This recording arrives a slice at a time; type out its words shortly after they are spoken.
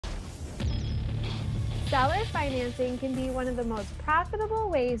Seller financing can be one of the most profitable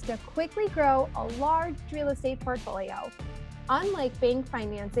ways to quickly grow a large real estate portfolio. Unlike bank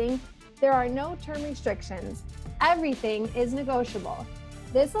financing, there are no term restrictions. Everything is negotiable.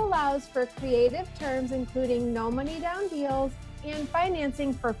 This allows for creative terms including no money down deals and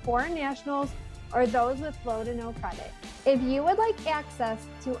financing for foreign nationals or those with low to no credit. If you would like access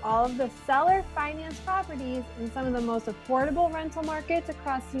to all of the seller finance properties in some of the most affordable rental markets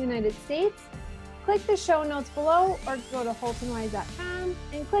across the United States, click the show notes below or go to HoltonWise.com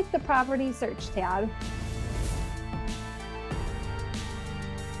and click the property search tab.